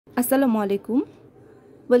আসসালামু আলাইকুম,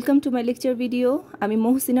 welcome to my lecture video. আমি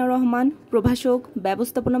মহসিনা রহমান, প্রভাষক,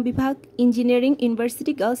 ব্যবস্থাপনা বিভাগ, engineering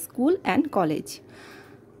university girls school and college.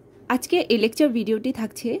 আজকে এই লেকচার ভিডিওটি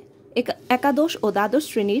থাকছে একাদশ ও দ্বাদশ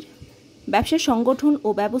শ্রেণীর ব্যবসার সংগঠন ও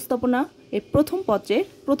ব্যবস্থাপনা এর প্রথম পত্রের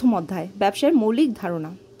প্রথম অধ্যায়, ব্যবসার মৌলিক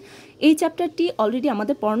ধারণা। এই চ্যাপ্টারটি অলরেডি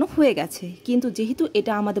আমাদের পড়ানো হয়ে গেছে, কিন্তু যেহেতু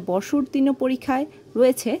এটা আমাদের বর্ষ উত্তীর্ণ পরীক্ষায়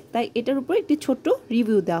রয়েছে, তাই এটার উপর একটি ছোট্ট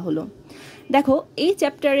রিভিউ দেওয়া হলো। দেখো, এই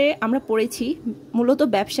চ্যাপ্টারে আমরা পড়েছি মূলত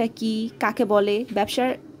ব্যবসা কি, কাকে বলে,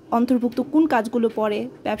 ব্যবসার অন্তর্ভুক্ত কোন কাজগুলো পড়ে,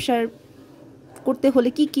 ব্যবসার করতে হলে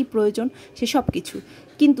কি কি প্রয়োজন, সেসব কিছু।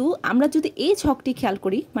 কিন্তু আমরা যদি এই ছকটি খেয়াল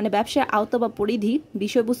করি, মানে ব্যবসার আওতা বা পরিধি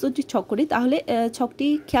বিষয়বস্তু যদি ছক করি, তাহলে ছকটি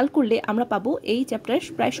খেয়াল করলে আমরা পাবো এই চ্যাপ্টারের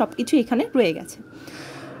প্রায় সব কিছু এখানে রয়ে গেছে।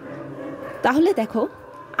 তাহলে দেখো,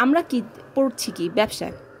 আমরা কি পড়ছি কি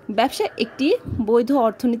ব্যবসায়। ব্যবসা একটি বৈধ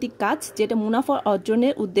অর্থনৈতিক কাজ, যেটা মুনাফা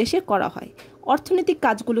অর্জনের উদ্দেশ্যে করা হয়। অর্থনৈতিক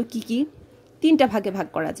কাজগুলো কি কি? তিনটা ভাগে ভাগ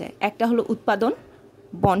করা যায়। একটা হলো উৎপাদন,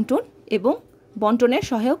 বন্টন এবং বন্টনের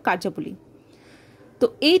সহায়ক কার্যাবলী। তো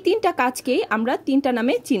এই তিনটা কাজকেই আমরা তিনটা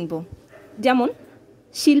নামে চিনব, যেমন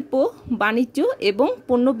শিল্প, বাণিজ্য এবং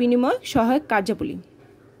পণ্য বিনিময় সহায়ক কার্যাবলী।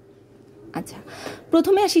 আচ্ছা,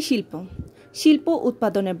 প্রথমে আসি শিল্প। শিল্প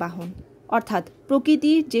উৎপাদনের বাহন, অর্থাৎ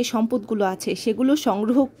প্রকৃতির যে সম্পদগুলো আছে সেগুলো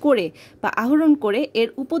সংগ্রহ করে বা আহরণ করে এর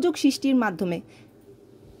উপযোগ সৃষ্টির মাধ্যমে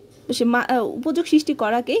উপযোগ সৃষ্টি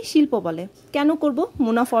করাকে শিল্প বলে। কেন করব?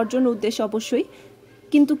 মুনাফা অর্জনের উদ্দেশ্যে অবশ্যই,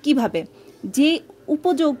 কিন্তু কিভাবে? যে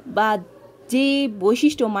উপযোগ বা যে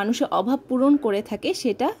বৈশিষ্ট্য মানুষের অভাব পূরণ করে থাকে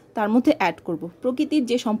সেটা তার মধ্যে অ্যাড করব। প্রকৃতির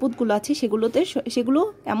যে সম্পদগুলো আছে সেগুলো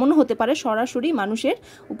এমনও হতে পারে সরাসরি মানুষের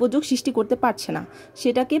উপযোগ সৃষ্টি করতে পারছে না,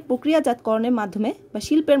 সেটাকে প্রক্রিয়াজাতকরণের মাধ্যমে বা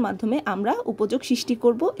শিল্পের মাধ্যমে আমরা উপযোগ সৃষ্টি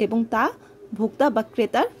করব এবং তা ভোক্তা বা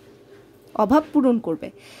ক্রেতার অভাব পূরণ করবে।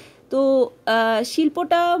 তো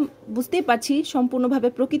শিল্পটা বুঝতেই পারছি সম্পূর্ণভাবে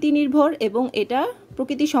প্রকৃতি নির্ভর এবং এটা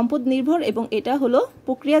প্রকৃতি সম্পদ নির্ভর এবং এটা হলো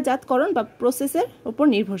প্রক্রিয়াজাতকরণ বা প্রসেসের উপর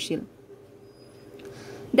নির্ভরশীল।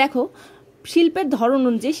 দেখো, শিল্পের ধরন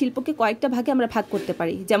অনুযায়ী শিল্পকে কয়েকটা ভাগে আমরা ভাগ করতে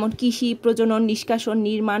পারি, যেমন কৃষি, প্রজনন, নিষ্কাশন,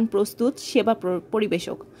 নির্মাণ, প্রস্তুত, সেবা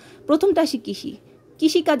পরিবেশক। প্রথমটা আসি কৃষি।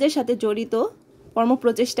 কৃষিকাজের সাথে জড়িত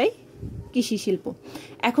কর্মপ্রচেষ্টাই কৃষি শিল্প।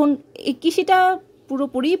 এখন এই কৃষিটা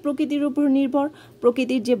পুরোপুরি প্রকৃতির উপর নির্ভর।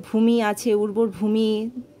 প্রকৃতির যে ভূমি আছে, উর্বর ভূমি,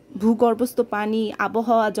 ভূগর্ভস্থ পানি,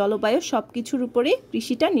 আবহাওয়া, জলবায়ু, সব কিছুর উপরে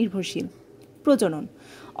কৃষিটা নির্ভরশীল। প্রজনন,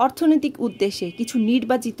 অর্থনৈতিক উদ্দেশ্যে কিছু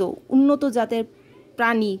নির্বাচিত উন্নত জাতের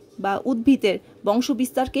প্রাণী বা উদ্ভিদের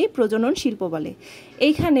বংশবিস্তারকে প্রজনন শিল্প বলে।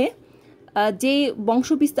 এইখানে যে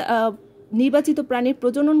নির্বাচিত প্রাণীর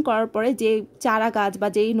প্রজনন করার পরে যে চারা গাছ বা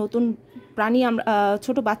যেই নতুন প্রাণী আমরা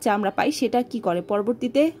ছোট বাচ্চা আমরা পাই, সেটা কি করে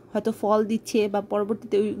পরবর্তীতে হয়তো ফল দিচ্ছে বা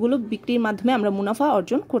পরবর্তীতে ওইগুলো বিক্রির মাধ্যমে আমরা মুনাফা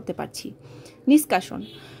অর্জন করতে পারছি।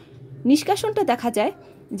 নিষ্কাশনটা দেখা যায়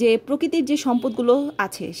যে প্রকৃতির যে সম্পদগুলো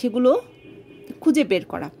আছে সেগুলো খুঁজে বের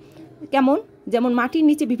করা। কেমন? যেমন মাটির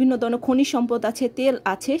নিচে বিভিন্ন ধরনের খনিজ সম্পদ আছে, তেল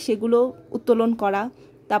আছে, সেগুলো উত্তোলন করা।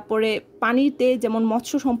 তারপরে পানিতে যেমন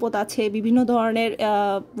মৎস্য সম্পদ আছে, বিভিন্ন ধরনের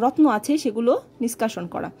রত্ন আছে, সেগুলো নিষ্কাশন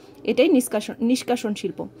করা। এটাই নিষ্কাশন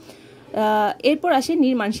শিল্প। এরপর আসে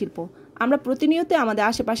নির্মাণ শিল্প। আমরা প্রতিনিয়ত আমাদের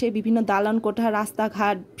আশেপাশে বিভিন্ন দালান কোঠা,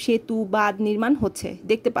 রাস্তাঘাট, সেতু, বাঁধ নির্মাণ হচ্ছে,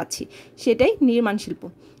 দেখতে পাচ্ছি, সেটাই নির্মাণ শিল্প।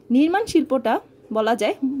 নির্মাণ শিল্পটা বলা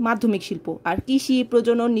যায় মাধ্যমিক শিল্প, আর কৃষি,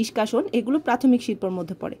 প্রজনন, নিষ্কাশন এগুলো প্রাথমিক শিল্পের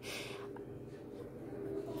মধ্যে পড়ে।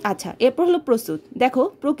 আচ্ছা, এরপর হলো প্রস্তুত। দেখো,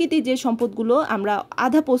 প্রকৃতির যে সম্পদগুলো আমরা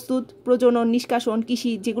আধা প্রস্তুত, প্রজনন, নিষ্কাশন,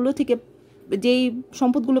 কৃষি, যেগুলো থেকে যেই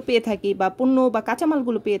সম্পদগুলো পেয়ে থাকি বা পণ্য বা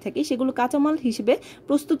কাঁচামালগুলো পেয়ে থাকি, সেগুলো কাঁচামাল হিসেবে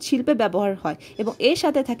প্রস্তুত শিল্পে ব্যবহার হয় এবং এর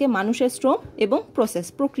সাথে থাকে মানুষের শ্রম এবং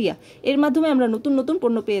প্রক্রিয়া। এর মাধ্যমে আমরা নতুন নতুন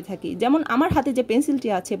পণ্য পেয়ে থাকি। যেমন আমার হাতে যে পেন্সিলটি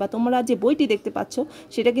আছে বা তোমরা যে বইটি দেখতে পাচ্ছ,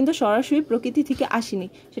 সেটা কিন্তু সরাসরি প্রকৃতি থেকে আসেনি।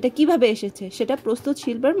 সেটা কিভাবে এসেছে? সেটা প্রস্তুত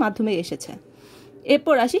শিল্পের মাধ্যমে এসেছে।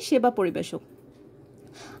 এরপর আসি সেবা পরিবেশক।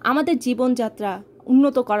 আমাদের জীবনযাত্রা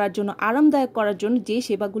উন্নত করার জন্য, আরামদায়ক করার জন্য যে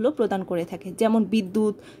সেবাগুলো প্রদান করে থাকে, যেমন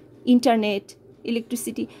বিদ্যুৎ, ইন্টারনেট,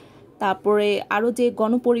 ইলেকট্রিসিটি, তারপরে আরও যে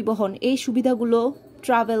গণপরিবহন, এই সুবিধাগুলো,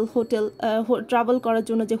 ট্রাভেল করার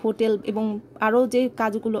জন্য যে হোটেল এবং আরও যে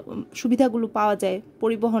সুবিধাগুলো পাওয়া যায়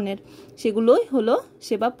পরিবহনের, সেগুলোই হলো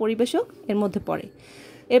সেবা পরিবেশক এর মধ্যে পড়ে।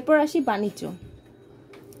 এরপর আসি বাণিজ্য।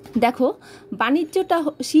 দেখো, বাণিজ্যটা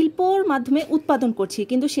শিল্পর মাধ্যমে উৎপাদন করছি,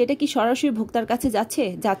 কিন্তু সেটা কি সরাসরি ভোক্তার কাছে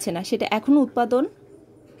যাচ্ছে না। সেটা এখনও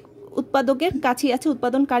উৎপাদকের কাছেই আছে,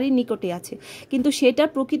 উৎপাদনকারীর নিকটে আছে, কিন্তু সেটা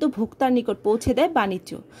প্রকৃত ভোক্তার নিকট পৌঁছে দেয়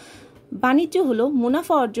বাণিজ্য। বাণিজ্য হলো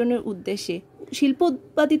মুনাফা অর্জনের উদ্দেশ্যে শিল্প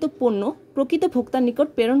উৎপাদিত পণ্য প্রকৃত ভোক্তার নিকট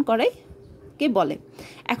প্রেরণ করাই কে বলে।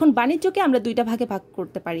 এখন বাণিজ্যকে আমরা দুইটা ভাগে ভাগ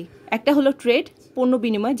করতে পারি। একটা হলো ট্রেড, পণ্য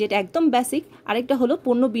বিনিময়, যেটা একদম বেসিক, আরেকটা হলো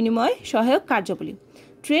পণ্য বিনিময় সহায়ক কার্যাবলী।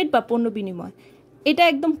 ট্রেড বা পণ্য বিনিময়, এটা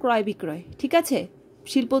একদম ক্রয় বিক্রয়, ঠিক আছে।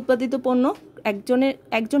 শিল্প উৎপাদিত পণ্য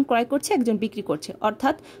একজন ক্রয় করছে, একজন বিক্রি করছে,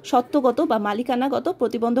 অর্থাৎ সত্ত্বগত বা মালিকানাগত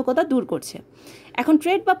প্রতিবন্ধকতা দূর করছে। এখন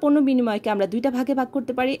ট্রেড বা পণ্য বিনিময়কে আমরা দুইটা ভাগে ভাগ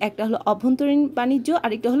করতে পারি, একটা হলো অভ্যন্তরীণ বাণিজ্য,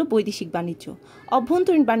 আরেকটা হলো বৈদেশিক বাণিজ্য।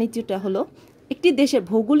 অভ্যন্তরীণ বাণিজ্যটা হলো একটি দেশের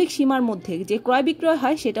ভৌগোলিক সীমার মধ্যে যে ক্রয় বিক্রয়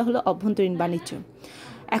হয়, সেটা হলো অভ্যন্তরীণ বাণিজ্য।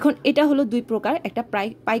 এখন এটা হলো দুই প্রকার, একটা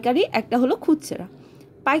পাইকারি, একটা হলো খুচরা।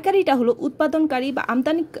 পাইকারিটা হলো উৎপাদনকারী বা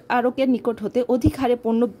আমদানিকারকের নিকট হতে অধিক হারে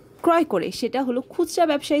পণ্য ক্রয় করে সেটা হলো খুচরা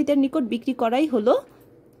ব্যবসায়ীদের নিকট বিক্রি করাই হলো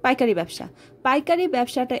পাইকারি ব্যবসা। পাইকারি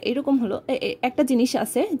ব্যবসাটা এরকম হলো, একটা জিনিস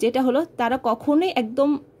আছে যেটা হলো তারা কখনোই একদম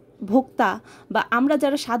ভোক্তা বা আমরা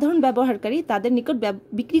যারা সাধারণ ব্যবহারকারী তাদের নিকট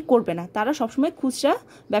বিক্রি করবে না, তারা সবসময় খুচরা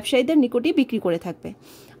ব্যবসায়ীদের নিকটই বিক্রি করে থাকবে।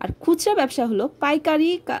 আর খুচরা ব্যবসা হলো পাইকারি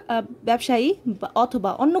ব্যবসায়ী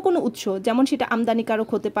অথবা অন্য কোনো উৎস, যেমন সেটা আমদানিকারক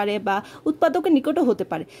হতে পারে বা উৎপাদকের নিকটও হতে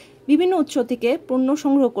পারে, বিভিন্ন উৎস থেকে পণ্য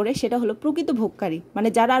সংগ্রহ করে সেটা হলো প্রকৃত ভোগকারী, মানে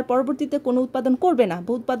যারা আর পরবর্তীতে কোনো উৎপাদন করবে না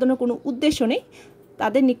বা উৎপাদনের কোনো উদ্দেশ্য নেই,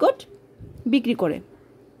 তাদের নিকট বিক্রি করে।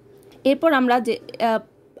 এরপর আমরা যে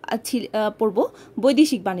পড়ব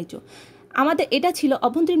বৈদেশিক বাণিজ্য। আমাদের এটা ছিল,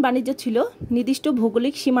 অভ্যন্তরীণ বাণিজ্য ছিল নির্দিষ্ট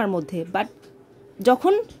ভৌগোলিক সীমার মধ্যে, বাট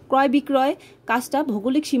যখন ক্রয় বিক্রয় কাজটা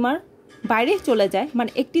ভৌগোলিক সীমার বাইরে চলে যায়,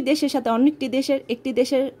 মানে একটি দেশের সাথে একটি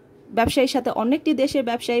দেশের ব্যবসায়ীর সাথে অনেকটি দেশের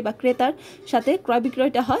ব্যবসায়ী বা ক্রেতার সাথে ক্রয়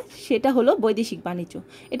বিক্রয়টা হয়, সেটা হলো বৈদেশিক বাণিজ্য।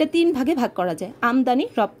 এটা তিন ভাগে ভাগ করা যায়, আমদানি,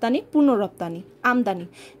 রপ্তানি, পূর্ণ রপ্তানি। আমদানি,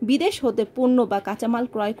 বিদেশ হতে পণ্য বা কাঁচামাল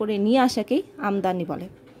ক্রয় করে নিয়ে আসাকেই আমদানি বলে,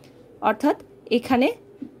 অর্থাৎ এখানে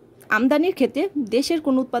আমদানির ক্ষেত্রে দেশের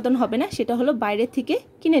কোনো উৎপাদন হবে না, সেটা হলো বাইরে থেকে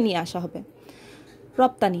কিনে নিয়ে আসা হবে।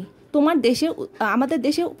 রপ্তানি, আমাদের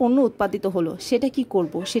দেশে পণ্য উৎপাদিত হলো, সেটা কি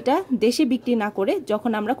করব, সেটা দেশে বিক্রি না করে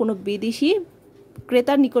যখন আমরা কোনো বিদেশি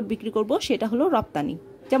ক্রেতার নিকট বিক্রি করব, সেটা হলো রপ্তানি।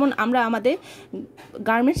 যেমন আমরা আমাদের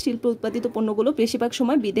গার্মেন্টস শিল্প উৎপাদিত পণ্যগুলো বেশিরভাগ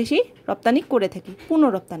সময় বিদেশে রপ্তানি করে থাকি।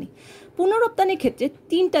 পূর্ণ রপ্তানির ক্ষেত্রে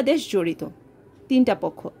তিনটা দেশ জড়িত, তিনটা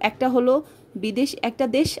পক্ষ। একটা হলো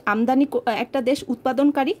একটা দেশ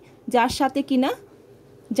উৎপাদনকারী,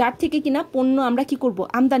 যার থেকে কিনা পণ্য আমরা কি করব,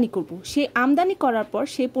 আমদানি করব। সে আমদানি করার পর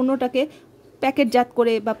সেই পণ্যটাকে প্যাকেটজাত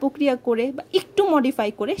করে বা প্রক্রিয়া করে বা একটু মডিফাই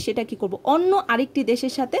করে সেটা কি করব, অন্য আরেকটি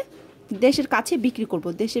দেশের কাছে বিক্রি করব,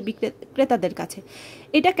 দেশের ক্রেতাদের কাছে।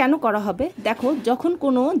 এটা কেন করা হবে? দেখো, যখন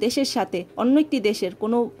কোনো দেশের সাথে অন্য একটি দেশের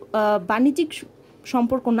কোনো বাণিজ্যিক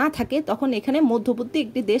সম্পর্ক না থাকে, তখন এখানে মধ্যবর্তী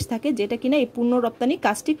একটি দেশ থাকে যেটা কিনা এই পণ্য রপ্তানি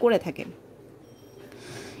কাজটি করে থাকে।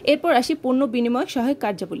 এরপর আসি পণ্য বিনিময় সহায়ক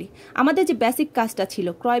কার্যাবলী। আমাদের যে বেসিক কাজটা ছিল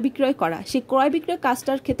ক্রয় বিক্রয় করা, সেই ক্রয় বিক্রয়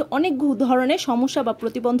কাজটার ক্ষেত্রে অনেক ধরনের সমস্যা বা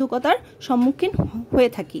প্রতিবন্ধকতার সম্মুখীন হয়ে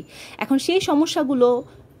থাকি। এখন সেই সমস্যাগুলো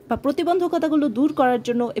বা প্রতিবন্ধকতাগুলো দূর করার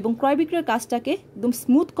জন্য এবং ক্রয় বিক্রয়ের কাজটাকে একদম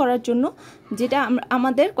স্মুথ করার জন্য যেটা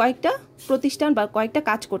আমাদের কয়েকটা প্রতিষ্ঠান বা কয়েকটা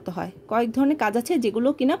কাজ করতে হয়, কয়েক ধরনের কাজ আছে যেগুলো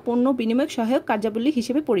কিনা পণ্য বিনিময় সহায়ক কার্যাবলী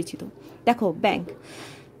হিসেবে পরিচিত। দেখো,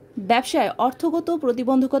 ব্যবসায় অর্থগত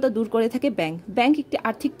প্রতিবন্ধকতা দূর করে থাকে ব্যাংক একটি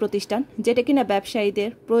আর্থিক প্রতিষ্ঠান যেটা কিনা ব্যবসায়ীদের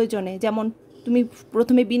প্রয়োজনে, যেমন তুমি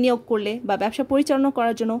প্রথমে বিনিয়োগ করলে বা ব্যবসা পরিচালনা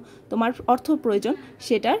করার জন্য তোমার অর্থ প্রয়োজন,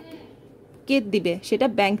 সেটার কে দিবে, সেটা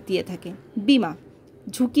ব্যাংক দিয়ে থাকে। বীমা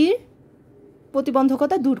ঝুঁকির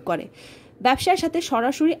প্রতিবন্ধকতা দূর করে। ব্যবসার সাথে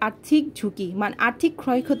সরাসরি আর্থিক ঝুঁকি মানে আর্থিক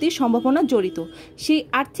ক্ষয়ক্ষতির সম্ভাবনা জড়িত, সেই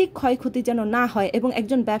আর্থিক ক্ষয়ক্ষতি যেন না হয় এবং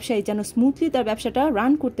একজন ব্যবসায়ী যেন স্মুথলি তার ব্যবসাটা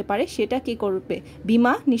রান করতে পারে, সেটা কি করবে,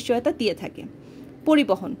 বীমা নিশ্চয়তা দিয়ে থাকে।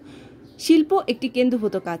 পরিবহন, শিল্প একটি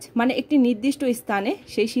কেন্দ্রীভূত কাজ, মানে একটি নির্দিষ্ট স্থানে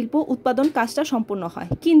সেই শিল্প উৎপাদন কাজটা সম্পন্ন হয়,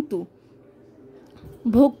 কিন্তু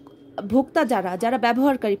ভোক্তা যারা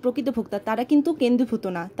ব্যবহারকারী প্রকৃত ভোক্তা তারা কিন্তু কেন্দ্রীভূত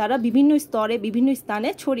না, তারা বিভিন্ন স্তরে বিভিন্ন স্থানে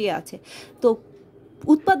ছড়িয়ে আছে। তো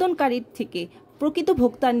উৎপাদনকারীর থেকে প্রকৃত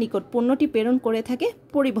ভোক্তার নিকট পণ্যটি প্রেরণ করে থাকে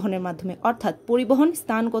পরিবহনের মাধ্যমে, অর্থাৎ পরিবহন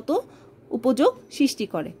স্থানগত উপযোগ সৃষ্টি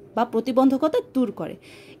করে বা প্রতিবন্ধকতা দূর করে।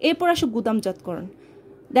 এরপর আসো গুদামজাতকরণ।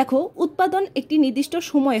 দেখো, উৎপাদন একটি নির্দিষ্ট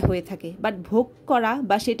সময়ে হয়ে থাকে, বাট ভোগ করা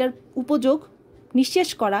বা সেটার উপযোগ নিঃশেষ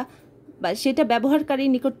করা বা সেটা ব্যবহারকারীর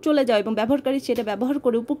নিকট চলে যাওয়া এবং ব্যবহারকারী সেটা ব্যবহার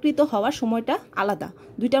করে উপকৃত হওয়ার সময়টা আলাদা,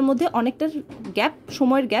 দুইটার মধ্যে অনেকটা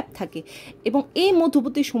সময়ের গ্যাপ থাকে। এবং এই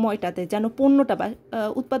মধ্যবর্তী সময়টাতে যেন পণ্যটা বা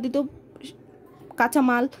উৎপাদিত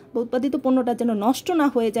কাঁচামাল বা উৎপাদিত পণ্যটা যেন নষ্ট না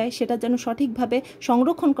হয়ে যায়, সেটা যেন সঠিকভাবে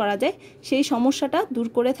সংরক্ষণ করা যায়, সেই সমস্যাটা দূর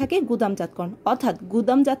করে থাকে গুদামজাতকরণ, অর্থাৎ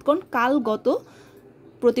গুদামজাতকরণ কালগত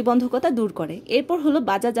প্রতিবন্ধকতা দূর করে। এরপর হলো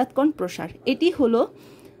বাজারজাতকরণ প্রসার, এটি হলো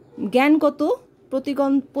জ্ঞানগত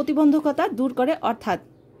প্রতিবন্ধকতা দূর করে, অর্থাৎ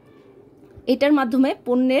এটার মাধ্যমে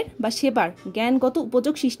পণ্যের বা সেবার জ্ঞানগত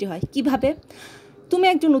উপযোগ সৃষ্টি হয়। কিভাবে? তুমি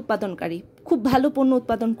একজন উৎপাদনকারী, খুব ভালো পণ্য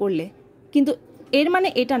উৎপাদন করলে, কিন্তু এর মানে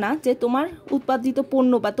এটা না যে তোমার উৎপাদিত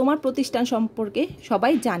পণ্য বা তোমার প্রতিষ্ঠান সম্পর্কে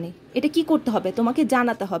সবাই জানে। এটা কি করতে হবে, তোমাকে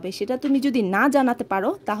জানাতে হবে। সেটা তুমি যদি না জানাতে পারো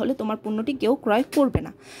তাহলে তোমার পণ্যটি কেউ ক্রয় করবে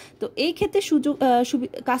না। তো এই ক্ষেত্রে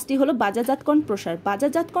কাজটি হলো বাজারজাতকরণ প্রসার।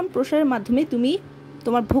 বাজারজাতকরণ প্রসারের মাধ্যমে তুমি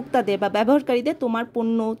তোমার ভোক্তাদের বা ব্যবহারকারীদের তোমার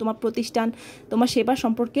পণ্য, তোমার প্রতিষ্ঠান, তোমার সেবা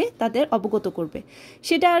সম্পর্কে তাদের অবগত করবে।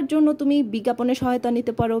 সেটার জন্য তুমি বিজ্ঞাপনের সহায়তা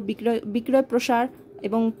নিতে পারো, বিক্রয় প্রসার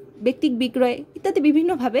এবং ব্যক্তিক বিক্রয় ইত্যাদি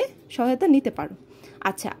বিভিন্নভাবে সহায়তা নিতে পারো।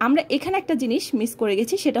 আচ্ছা, আমরা এখানে একটা জিনিস মিস করে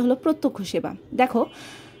গেছি, সেটা হলো প্রত্যক্ষ সেবা। দেখো,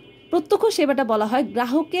 প্রত্যক্ষ সেবাটা বলা হয়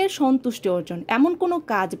গ্রাহকের সন্তুষ্টি অর্জন। এমন কোনো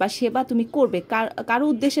কাজ বা সেবা তুমি করবে, কারো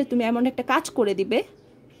উদ্দেশ্যে তুমি এমন একটা কাজ করে দিবে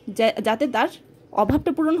যাতে তার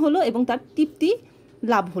অভাবটা পূরণ হলো এবং তার তৃপ্তি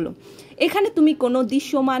লাভ হলো। এখানে তুমি কোনো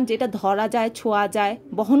দৃশ্যমান, যেটা ধরা যায়, ছোঁয়া যায়,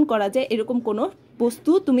 বহন করা যায়, এরকম কোনো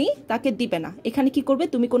বস্তু তুমি তাকে দিবে না। এখানে কি করবে,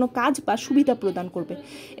 তুমি কোনো কাজ বা সুবিধা প্রদান করবে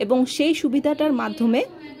এবং সেই সুবিধাটার মাধ্যমে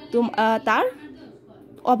তার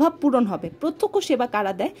অভাব পূরণ হবে। প্রত্যক্ষ সেবা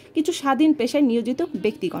কারা দেয়? কিছু স্বাধীন পেশায় নিয়োজিত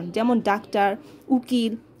ব্যক্তিগণ, যেমন ডাক্তার,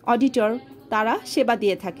 উকিল, অডিটর, তারা সেবা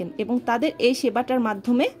দিয়ে থাকেন এবং তাদের এই সেবাটার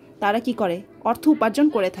মাধ্যমে তারা কি করে, অর্থ উপার্জন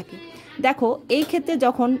করে থাকে। দেখো, এই ক্ষেত্রে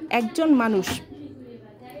যখন একজন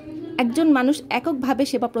মানুষ এককভাবে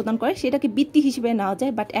সেবা প্রদান করে সেটাকে বৃত্তি হিসেবে নেওয়া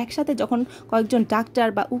যায়, বাট একসাথে যখন কয়েকজন ডাক্তার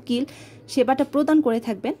বা উকিল সেবাটা প্রদান করে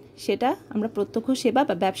থাকবেন সেটা আমরা প্রত্যক্ষ সেবা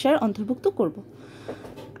বা ব্যবসার অন্তর্ভুক্ত করব।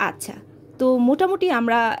 আচ্ছা, তো মোটামুটি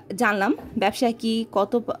আমরা জানলাম ব্যবসায়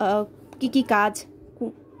কি কাজ,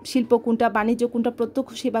 শিল্প কোনটা, বাণিজ্য কোনটা, প্রত্যক্ষ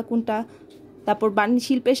সেবা কোনটা, তারপর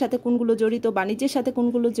শিল্পের সাথে কোনগুলো জড়িত, বাণিজ্যের সাথে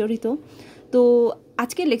কোনগুলো জড়িত। তো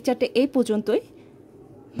আজকের লেকচারটা এই পর্যন্তই।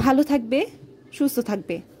 ভালো থাকবে, সুস্থ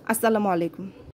থাকবে। আসসালামু আলাইকুম।